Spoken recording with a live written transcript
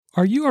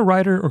Are you a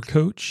writer or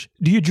coach?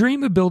 Do you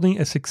dream of building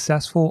a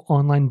successful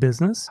online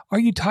business? Are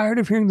you tired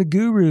of hearing the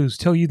gurus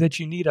tell you that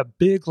you need a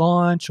big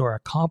launch or a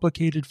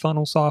complicated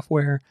funnel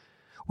software?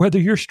 Whether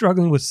you're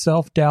struggling with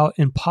self-doubt,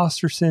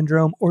 imposter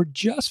syndrome, or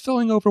just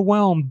feeling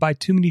overwhelmed by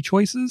too many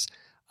choices,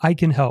 I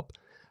can help.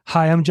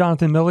 Hi, I'm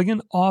Jonathan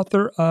Milligan,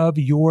 author of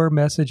Your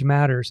Message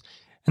Matters.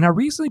 And I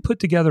recently put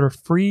together a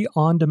free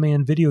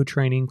on-demand video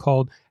training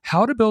called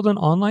How to Build an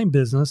Online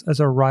Business as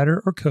a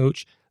Writer or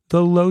Coach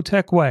the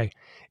Low-Tech Way.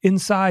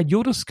 Inside,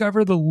 you'll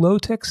discover the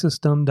low-tech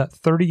system that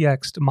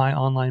 30x'd my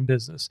online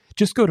business.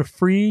 Just go to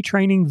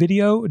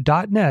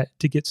freetrainingvideo.net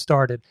to get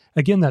started.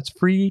 Again, that's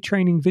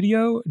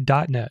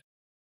freetrainingvideo.net.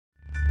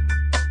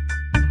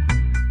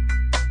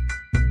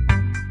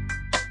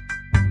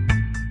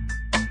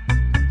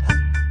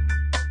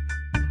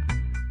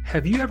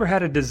 Have you ever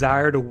had a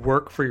desire to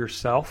work for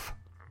yourself?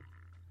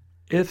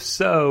 If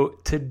so,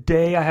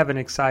 today I have an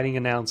exciting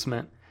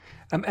announcement.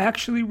 I'm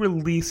actually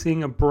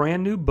releasing a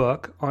brand new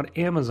book on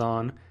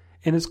Amazon,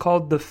 and it's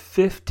called The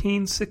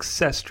 15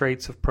 Success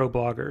Traits of Pro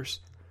Bloggers.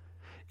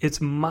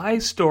 It's my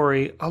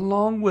story,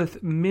 along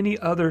with many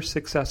other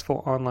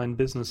successful online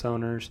business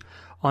owners,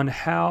 on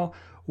how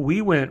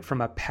we went from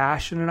a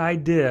passionate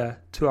idea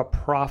to a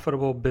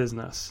profitable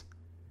business.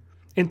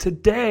 And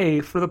today,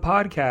 for the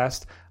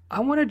podcast,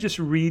 I want to just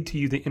read to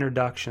you the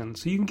introduction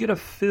so you can get a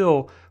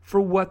feel for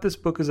what this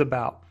book is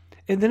about.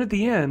 And then at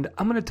the end,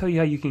 I'm going to tell you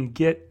how you can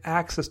get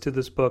access to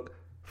this book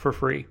for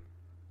free.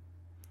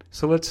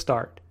 So let's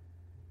start.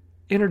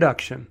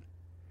 Introduction.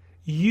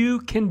 You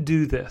can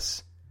do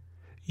this.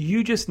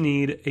 You just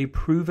need a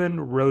proven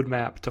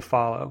roadmap to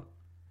follow.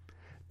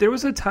 There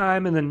was a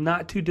time in the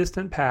not too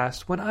distant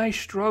past when I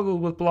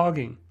struggled with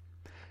blogging.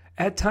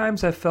 At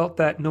times I felt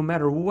that no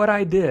matter what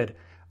I did,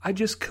 I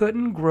just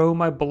couldn't grow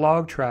my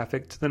blog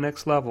traffic to the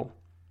next level.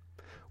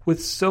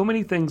 With so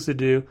many things to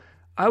do,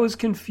 I was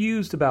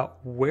confused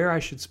about where I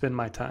should spend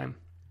my time.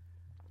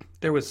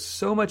 There was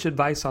so much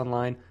advice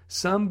online,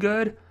 some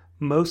good,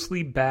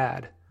 mostly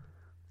bad.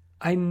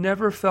 I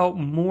never felt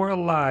more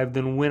alive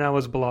than when I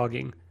was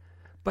blogging,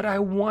 but I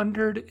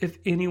wondered if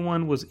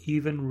anyone was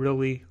even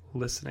really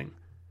listening.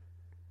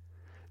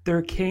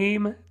 There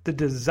came the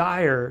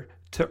desire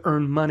to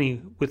earn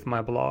money with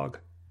my blog.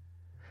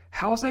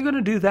 How was I going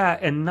to do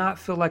that and not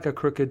feel like a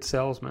crooked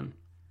salesman?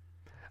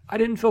 I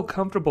didn't feel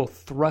comfortable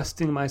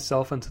thrusting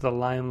myself into the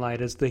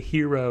limelight as the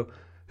hero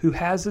who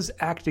has his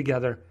act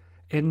together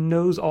and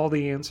knows all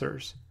the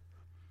answers.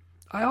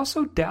 I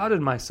also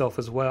doubted myself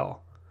as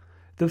well.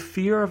 The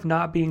fear of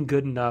not being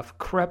good enough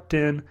crept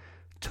in,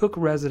 took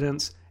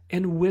residence,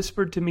 and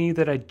whispered to me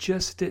that I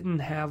just didn't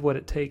have what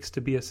it takes to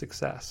be a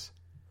success.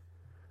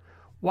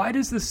 Why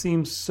does this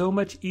seem so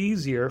much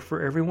easier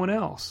for everyone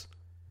else?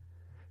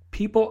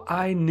 People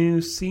I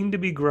knew seemed to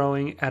be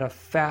growing at a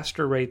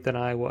faster rate than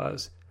I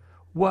was.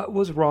 What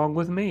was wrong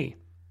with me?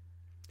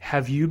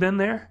 Have you been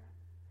there?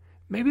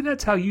 Maybe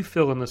that's how you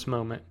feel in this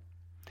moment.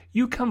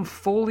 You come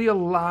fully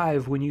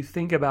alive when you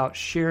think about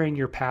sharing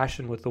your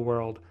passion with the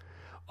world,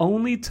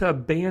 only to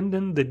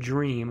abandon the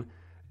dream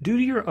due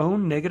to your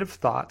own negative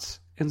thoughts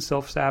and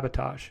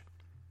self-sabotage.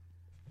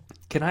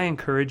 Can I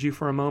encourage you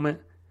for a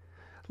moment?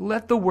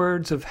 Let the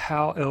words of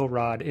Hal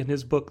Elrod in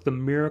his book, The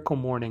Miracle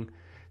Morning,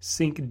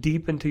 sink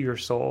deep into your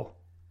soul.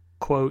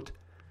 Quote,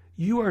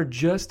 "You are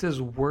just as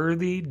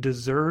worthy,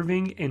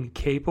 deserving, and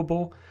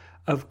capable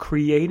of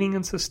creating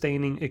and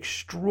sustaining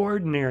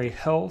extraordinary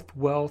health,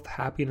 wealth,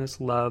 happiness,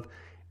 love,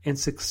 and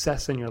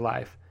success in your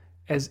life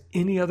as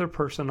any other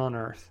person on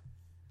earth."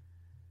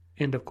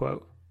 End of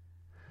quote.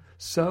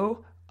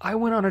 So I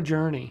went on a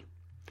journey.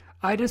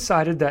 I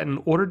decided that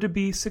in order to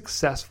be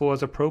successful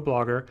as a pro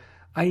blogger,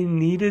 I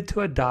needed to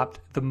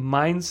adopt the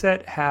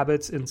mindset,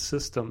 habits, and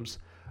systems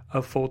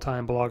of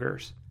full-time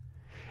bloggers.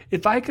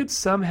 If I could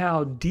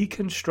somehow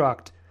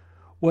deconstruct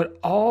what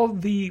all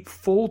the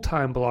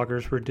full-time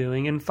bloggers were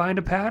doing and find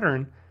a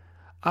pattern,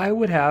 I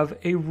would have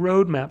a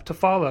roadmap to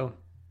follow.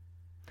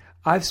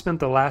 I've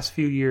spent the last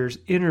few years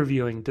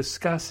interviewing,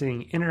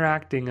 discussing,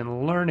 interacting,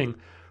 and learning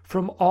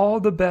from all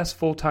the best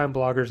full-time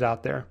bloggers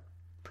out there.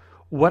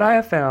 What I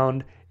have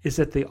found is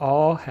that they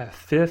all have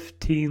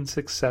 15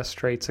 success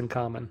traits in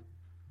common.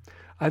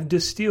 I've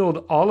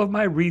distilled all of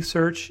my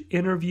research,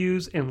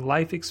 interviews, and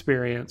life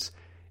experience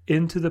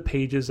into the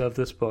pages of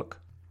this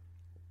book.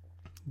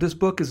 This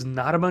book is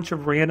not a bunch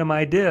of random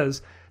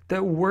ideas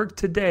that work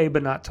today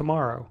but not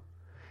tomorrow.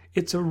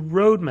 It's a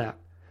roadmap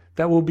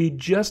that will be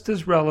just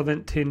as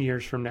relevant 10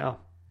 years from now.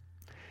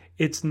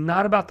 It's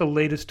not about the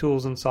latest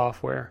tools and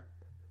software.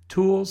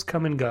 Tools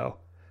come and go,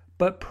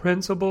 but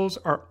principles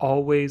are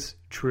always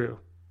true.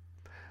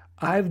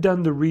 I've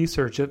done the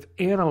research of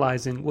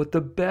analyzing what the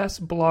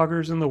best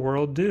bloggers in the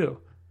world do,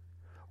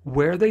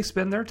 where they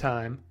spend their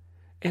time,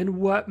 and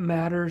what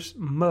matters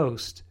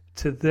most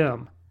to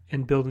them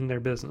in building their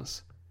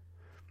business.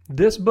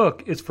 This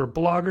book is for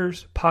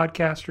bloggers,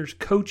 podcasters,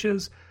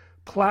 coaches,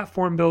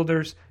 platform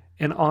builders,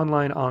 and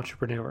online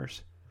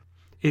entrepreneurs.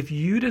 If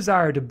you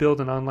desire to build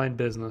an online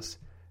business,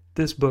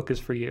 this book is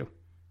for you.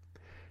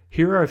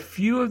 Here are a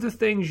few of the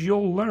things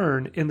you'll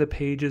learn in the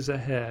pages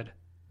ahead.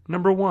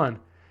 Number 1,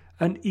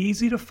 an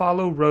easy to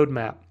follow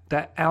roadmap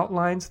that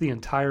outlines the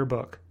entire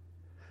book.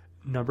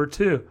 Number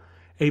 2,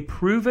 a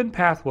proven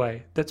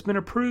pathway that's been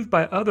approved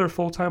by other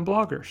full-time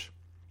bloggers.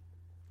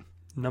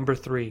 Number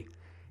 3,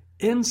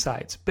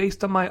 insights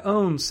based on my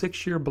own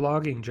 6-year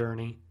blogging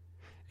journey.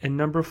 And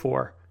number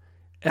 4,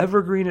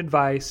 evergreen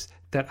advice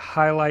that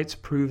highlights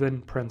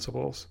proven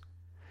principles.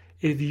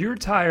 If you're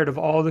tired of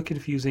all the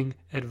confusing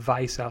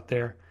advice out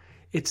there,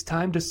 it's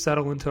time to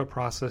settle into a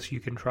process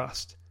you can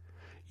trust.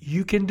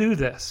 You can do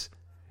this.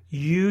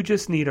 You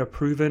just need a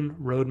proven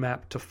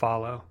roadmap to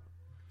follow.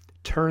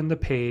 Turn the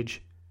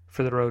page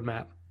for the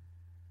roadmap.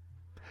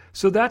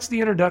 So that's the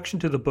introduction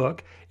to the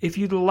book. If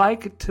you'd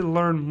like to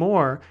learn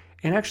more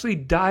and actually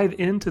dive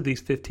into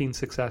these 15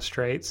 success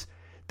traits,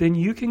 then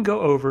you can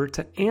go over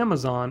to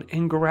Amazon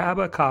and grab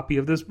a copy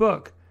of this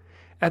book.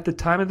 At the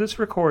time of this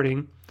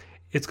recording,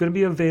 it's going to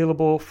be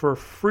available for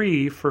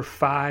free for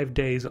 5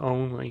 days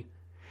only.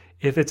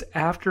 If it's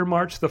after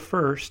March the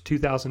 1st,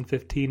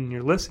 2015, and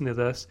you're listening to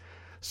this,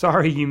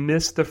 sorry you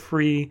missed the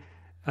free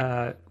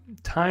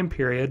time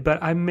period,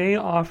 but I may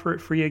offer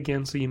it free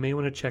again, so you may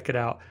want to check it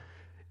out.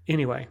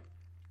 Anyway,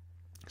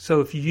 so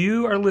if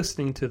you are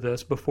listening to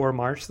this before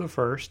March the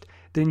 1st,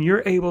 then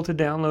you're able to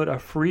download a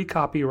free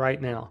copy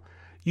right now.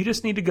 You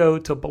just need to go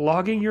to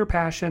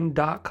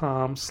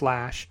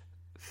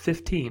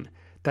bloggingyourpassion.com/15.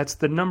 That's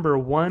the number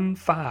 15.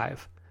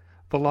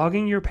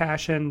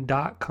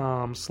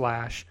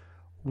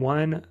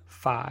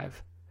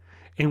 bloggingyourpassion.com/15.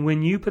 And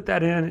when you put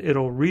that in,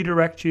 it'll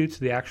redirect you to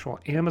the actual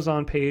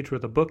Amazon page where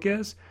the book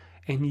is,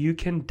 and you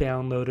can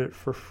download it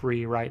for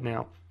free right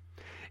now.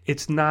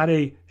 It's not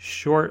a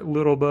short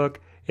little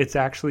book. It's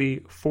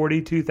actually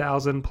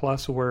 42,000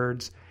 plus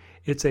words.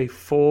 It's a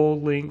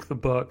full-length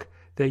book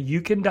that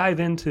you can dive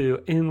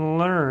into and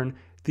learn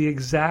the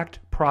exact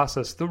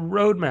process, the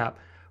roadmap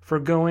for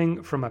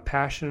going from a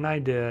passionate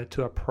idea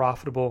to a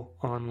profitable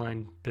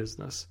online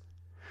business.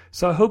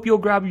 So I hope you'll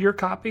grab your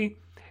copy,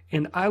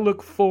 and I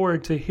look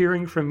forward to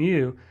hearing from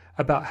you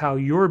about how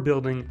you're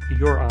building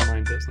your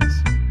online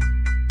business.